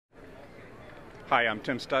Hi, I'm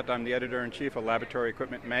Tim Stutt. I'm the editor-in-chief of Laboratory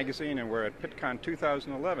Equipment Magazine, and we're at PittCon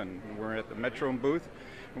 2011. We're at the Metron booth,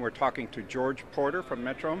 and we're talking to George Porter from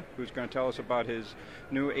Metron, who's going to tell us about his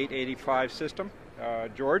new 885 system.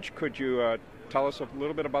 George, could you tell us a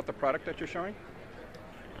little bit about the product that you're showing?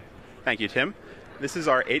 Thank you, Tim. This is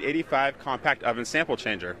our 885 compact oven sample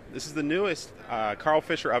changer. This is the newest Carl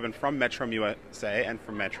Fisher oven from Metron USA and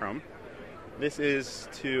from Metron. This is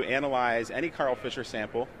to analyze any Carl Fisher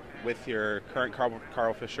sample with your current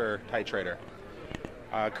Carl Fisher titrator.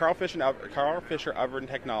 Carl Fisher oven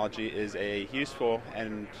technology is a useful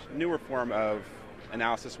and newer form of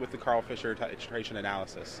analysis with the Carl Fisher titration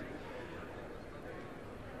analysis.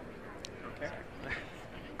 Okay.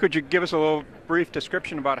 Could you give us a little brief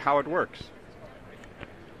description about how it works?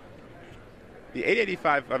 The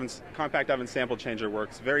 885 compact oven sample changer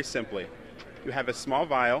works very simply. You have a small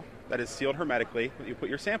vial that is sealed hermetically that you put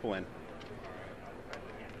your sample in.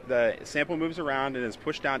 The sample moves around and is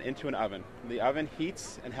pushed down into an oven. The oven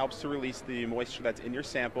heats and helps to release the moisture that's in your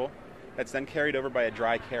sample. That's then carried over by a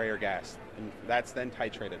dry carrier gas, and that's then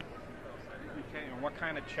titrated. Okay, and what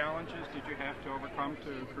kind of challenges did you have to overcome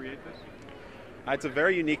to create this? It's a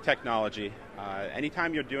very unique technology.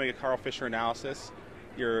 Anytime you're doing a Carl Fisher analysis,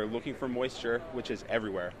 you're looking for moisture, which is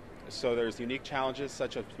everywhere. So there's unique challenges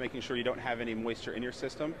such as making sure you don't have any moisture in your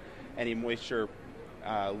system, any moisture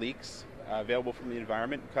leaks available from the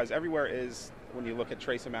environment, because everywhere is, when you look at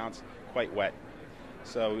trace amounts, quite wet.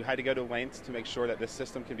 So we had to go to lengths to make sure that this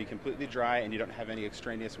system can be completely dry and you don't have any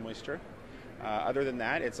extraneous moisture. Other than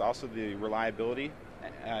that, it's also the reliability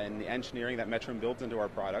and the engineering that Metron builds into our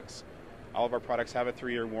products. All of our products have a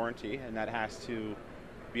 3-year warranty, and that has to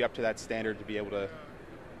be up to that standard to be able to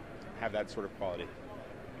have that sort of quality.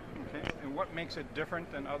 Okay, and what makes it different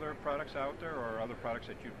than other products out there or other products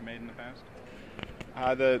that you've made in the past?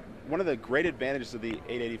 One of the great advantages of the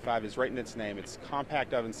 885 is right in its name. It's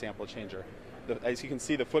compact oven sample changer. As you can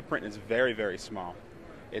see, the footprint is very, very small.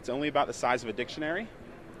 It's only about the size of a dictionary,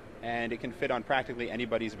 and it can fit on practically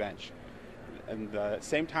anybody's bench. And at the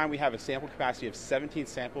same time, we have a sample capacity of 17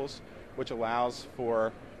 samples, which allows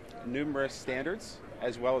for numerous standards,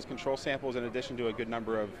 as well as control samples, in addition to a good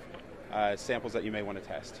number of samples that you may want to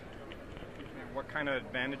test. And what kind of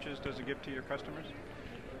advantages does it give to your customers?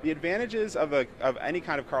 The advantages of any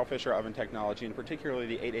kind of Carl Fisher oven technology, and particularly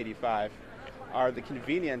the 885, are the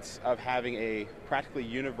convenience of having a practically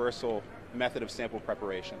universal method of sample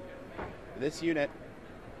preparation. This unit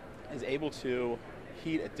is able to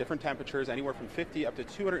heat at different temperatures, anywhere from 50 up to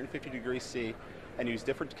 250 degrees C, and use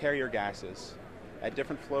different carrier gases at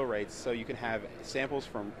different flow rates, so you can have samples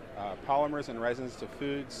from polymers and resins to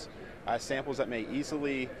foods, samples that may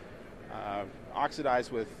easily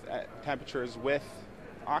oxidize with temperatures with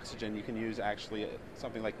oxygen. You can use actually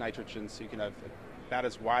something like nitrogen, so you can have about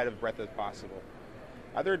as wide of breadth as possible.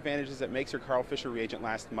 Other advantages that makes your Carl Fisher reagent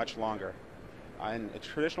last much longer. In a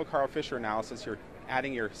traditional Carl Fisher analysis, you're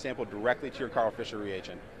adding your sample directly to your Carl Fisher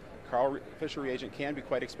reagent. Carl Fisher reagent can be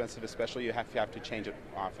quite expensive, especially if you have to change it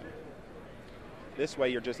often. This way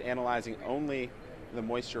you're just analyzing only the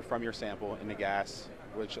moisture from your sample in the gas,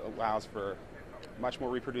 which allows for much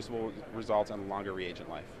more reproducible results and longer reagent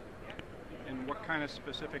life. And what kind of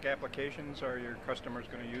specific applications are your customers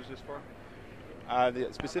going to use this for?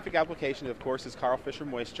 The specific application, of course, is Carl Fisher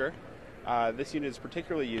moisture. This unit is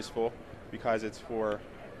particularly useful because it's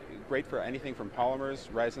great for anything from polymers,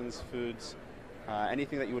 resins, foods,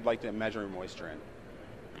 anything that you would like to measure moisture in.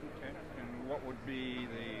 Okay. And what would be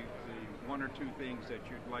the 1 or 2 things that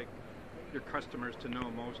you'd like your customers to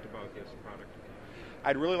know most about this product?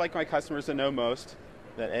 I'd really like my customers to know most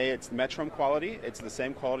that A, it's Metron quality. It's the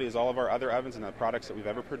same quality as all of our other ovens and the products that we've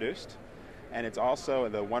ever produced. And it's also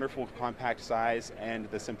the wonderful compact size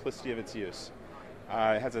and the simplicity of its use.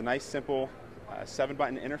 It has a nice, simple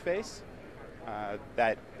 7-button interface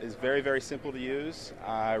that is very, very simple to use.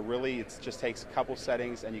 Really, it just takes a couple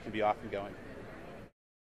settings and you can be off and going.